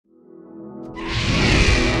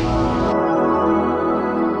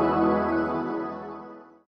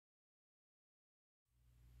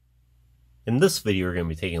this video, we're going to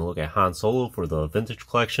be taking a look at Han Solo for the Vintage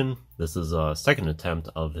Collection. This is a second attempt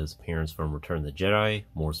of his appearance from Return of the Jedi,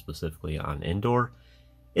 more specifically on Endor.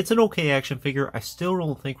 It's an okay action figure. I still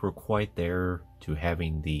don't think we're quite there to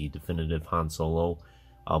having the definitive Han Solo,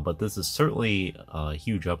 but this is certainly a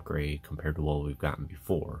huge upgrade compared to what we've gotten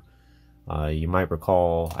before. You might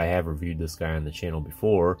recall I have reviewed this guy on the channel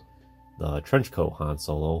before, the Trenchcoat Han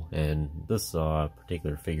Solo, and this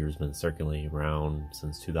particular figure has been circulating around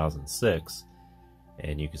since 2006,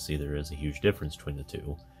 and you can see there is a huge difference between the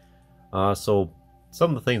two. So some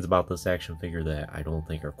of the things about this action figure that I don't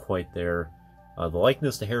think are quite there. The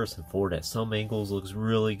likeness to Harrison Ford at some angles looks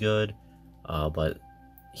really good, but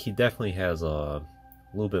he definitely has a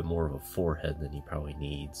little bit more of a forehead than he probably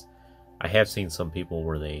needs. I have seen some people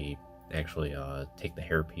where they actually take the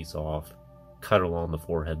hairpiece off, cut along the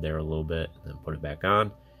forehead there a little bit, and then put it back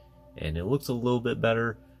on, and it looks a little bit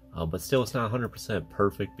better, but still it's not 100%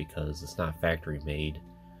 perfect because it's not factory made.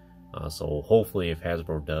 So hopefully if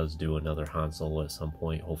Hasbro does do another Han Solo at some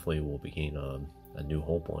point, hopefully we'll be getting a New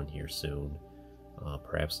Hope one here soon.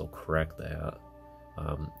 Perhaps they'll correct that.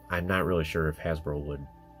 I'm not really sure if Hasbro would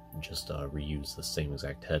just reuse the same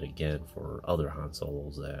exact head again for other Han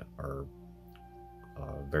Solos that are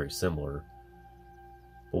very similar,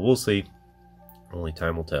 but we'll see. Only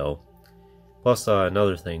time will tell. Plus,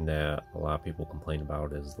 another thing that a lot of people complain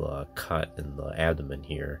about is the cut in the abdomen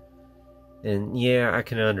here. And yeah, I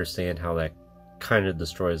can understand how that kind of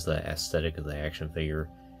destroys the aesthetic of the action figure.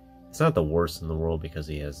 It's not the worst in the world because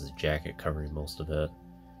he has his jacket covering most of it,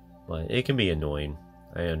 but it can be annoying.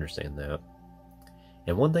 I understand that.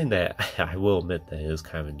 And one thing that I will admit that is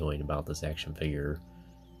kind of annoying about this action figure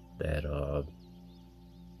that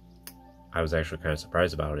I was actually kind of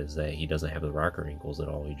surprised about is that he doesn't have the rocker ankles at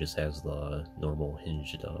all. He just has the normal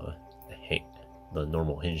hinged,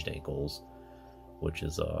 ankles, which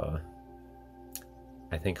is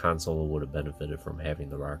I think Han Solo would have benefited from having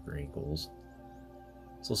the rocker ankles.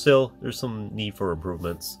 So still, there's some need for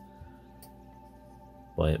improvements,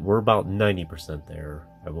 but we're about 90% there.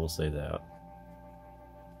 I will say that.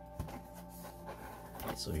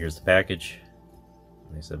 So here's the package.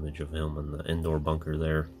 Nice image of him in the Endor bunker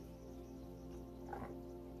there.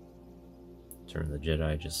 Return of the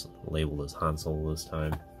Jedi, just labeled as Han Solo this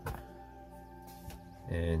time.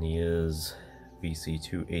 And he is VC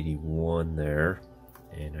 281 there.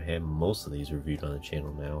 And I have most of these reviewed on the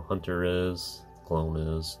channel now. Hunter is, Clone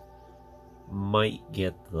is. Might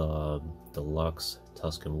get the deluxe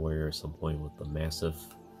Tusken Warrior at some point with the massive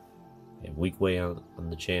and Weequay on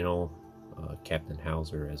the channel. Captain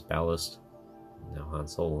Hauser as Ballast. Now Han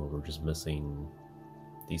Solo, we're just missing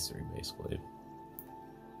these three basically.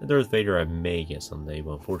 And Darth Vader I may get someday,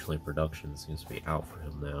 but unfortunately production seems to be out for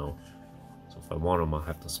him now. So if I want him, I'll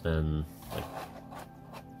have to spend like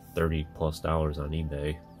 $30+ on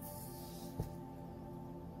eBay.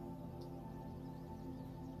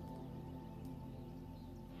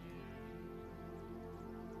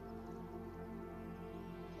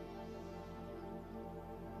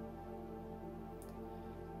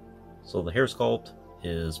 So the hair sculpt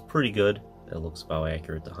is pretty good. That looks about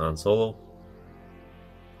accurate to Han Solo.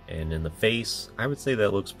 And in the face, I would say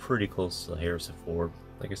that looks pretty close to Harrison Ford.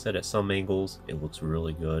 Like I said, at some angles, it looks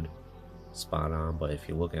really good. Spot on, but if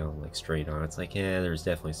you look at it like straight on, it's like, yeah, there's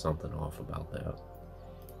definitely something off about that.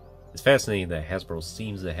 It's fascinating that Hasbro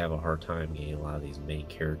seems to have a hard time getting a lot of these main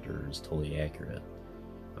characters totally accurate.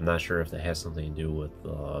 I'm not sure if that has something to do with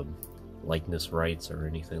likeness rights or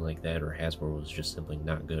anything like that, or Hasbro was just simply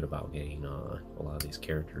not good about getting a lot of these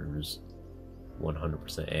characters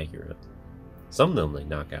 100% accurate. Some of them they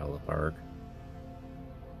knock out of the park.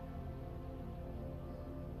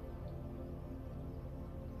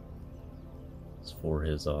 As for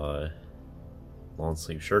his long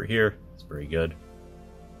sleeve shirt here, it's very good.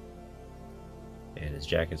 And his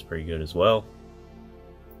jacket's pretty good as well.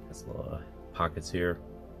 Has the pockets here.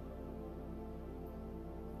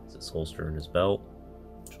 His holster and his belt,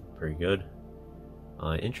 which is pretty good.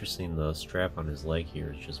 Interesting, the strap on his leg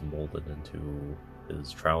here is just molded into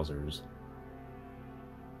his trousers.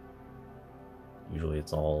 Usually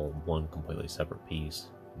it's all one completely separate piece,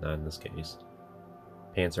 not in this case.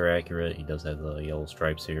 Pants are accurate. He does have the yellow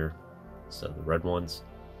stripes here instead of the red ones.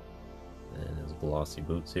 And his glossy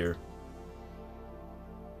boots here.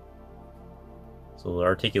 So the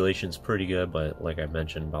articulation's pretty good, but like I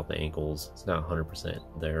mentioned about the ankles, it's not 100%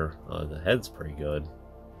 there. The head's pretty good.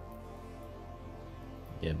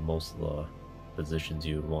 In most of the positions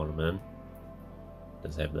you would want him in.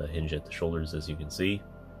 Does have the hinge at the shoulders, as you can see.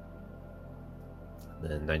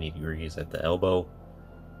 Then 90 degrees at the elbow.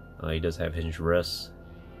 He does have hinged wrists.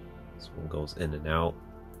 This one goes in and out.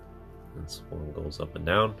 This one goes up and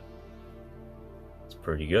down. It's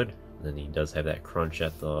pretty good. And then he does have that crunch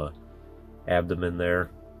at the abdomen there.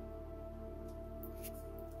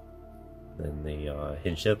 Then the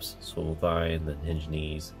hinged hips, swivel thigh, and then hinged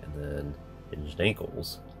knees, and then hinged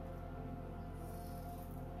ankles.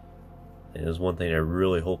 And there's one thing I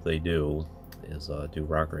really hope they do is do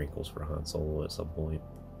rocker ankles for Han Solo at some point.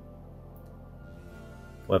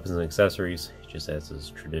 Weapons and accessories, he just has his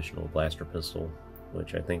traditional blaster pistol,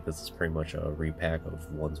 which I think this is pretty much a repack of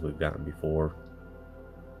ones we've gotten before.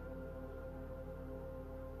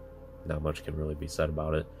 Not much can really be said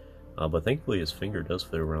about it, but thankfully his finger does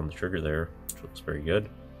fit around the trigger there, which looks very good.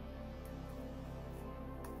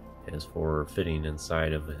 As for fitting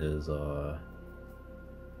inside of his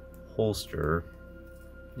holster,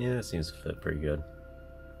 yeah, it seems to fit pretty good.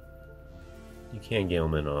 You can get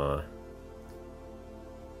them in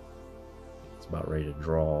it's about ready to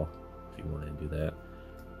draw if you want to do that.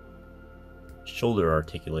 Shoulder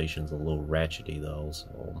articulation's a little ratchety though,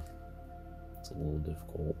 so it's a little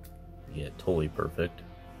difficult to get totally perfect.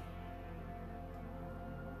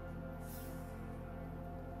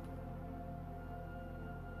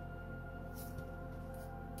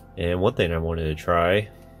 And one thing I wanted to try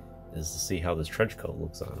is to see how this trench coat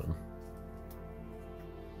looks on him.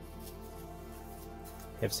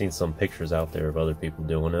 I've seen some pictures out there of other people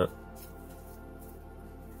doing it.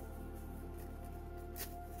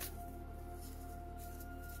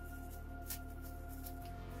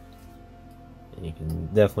 And you can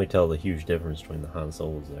definitely tell the huge difference between the Han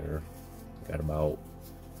Solos there. Got about,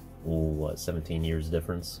 what, 17 years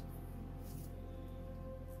difference?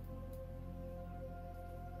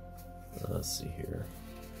 Let's see here.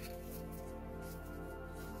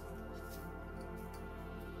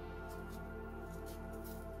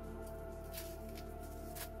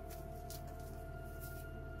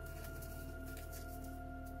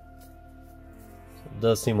 It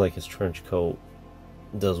does seem like his trench coat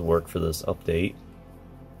does work for this update.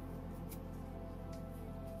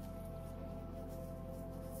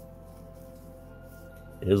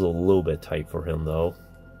 It is a little bit tight for him though.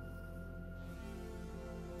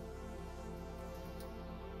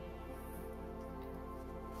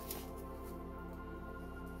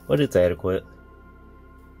 But it's adequate.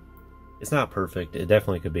 It's not perfect. It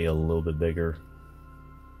definitely could be a little bit bigger.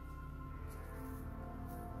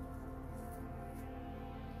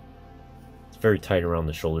 It's very tight around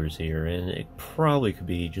the shoulders here, and it probably could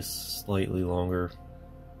be just slightly longer.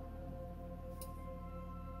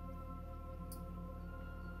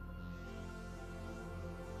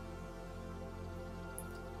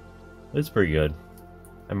 But it's pretty good.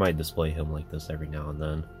 I might display him like this every now and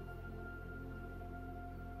then.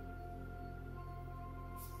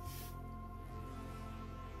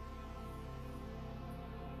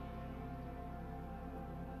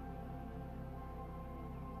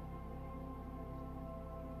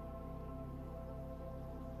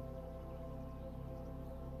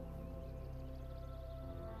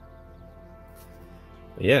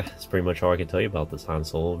 But yeah, that's pretty much all I can tell you about this Han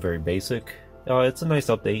Solo. Very basic. It's a nice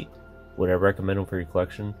update. Would I recommend him for your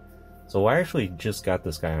collection? So I actually just got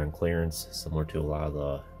this guy on clearance, similar to a lot of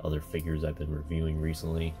the other figures I've been reviewing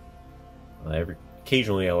recently.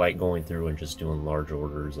 Occasionally I like going through and just doing large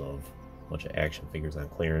orders of a bunch of action figures on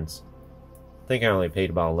clearance. I think I only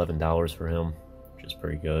paid about $11 for him, which is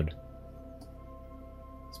pretty good.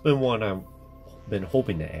 It's been one I've been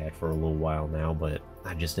hoping to add for a little while now, but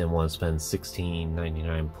I just didn't want to spend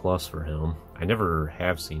 $16.99 plus for him. I never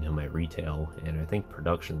have seen him at retail, and I think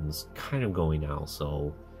production's kind of going out,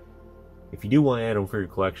 so if you do want to add him for your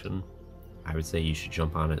collection, I would say you should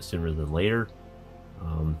jump on it sooner than later.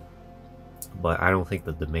 But I don't think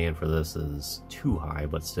the demand for this is too high,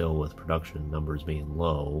 but still with production numbers being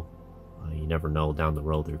low, you never know, down the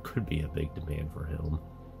road there could be a big demand for him.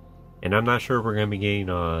 And I'm not sure if we're going to be getting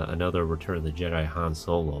another Return of the Jedi Han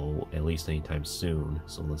Solo, at least anytime soon.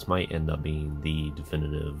 So this might end up being the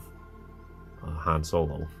definitive Han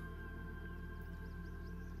Solo.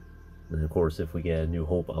 And of course, if we get a New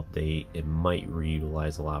Hope update, it might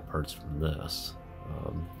reutilize a lot of parts from this.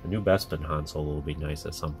 The new Bespin Han Solo will be nice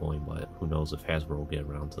at some point, but who knows if Hasbro will get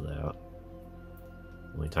around to that.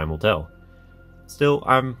 Only time will tell. Still,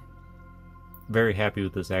 I'm very happy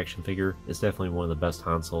with this action figure. It's definitely one of the best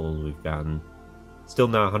Han Solos we've gotten. Still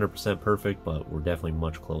not 100% perfect, but we're definitely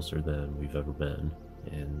much closer than we've ever been.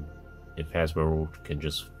 And if Hasbro can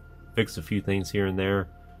just fix a few things here and there,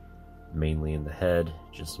 mainly in the head,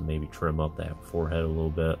 just maybe trim up that forehead a little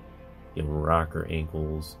bit, give him rocker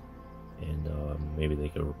ankles, and maybe they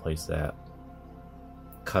could replace that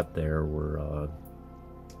cut there where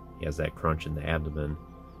he has that crunch in the abdomen.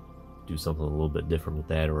 do something a little bit different with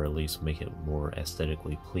that, or at least make it more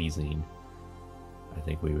aesthetically pleasing, I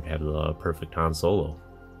think we would have the perfect Han Solo.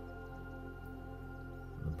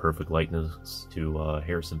 The perfect likeness to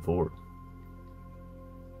Harrison Ford.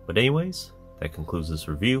 But anyways, that concludes this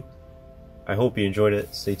review. I hope you enjoyed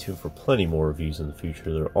it. Stay tuned for plenty more reviews in the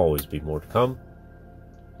future. There will always be more to come.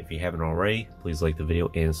 If you haven't already, please like the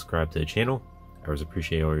video and subscribe to the channel. I always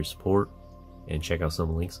appreciate all your support. And check out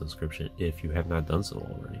some links in the description if you have not done so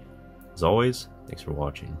already. As always, thanks for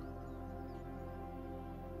watching.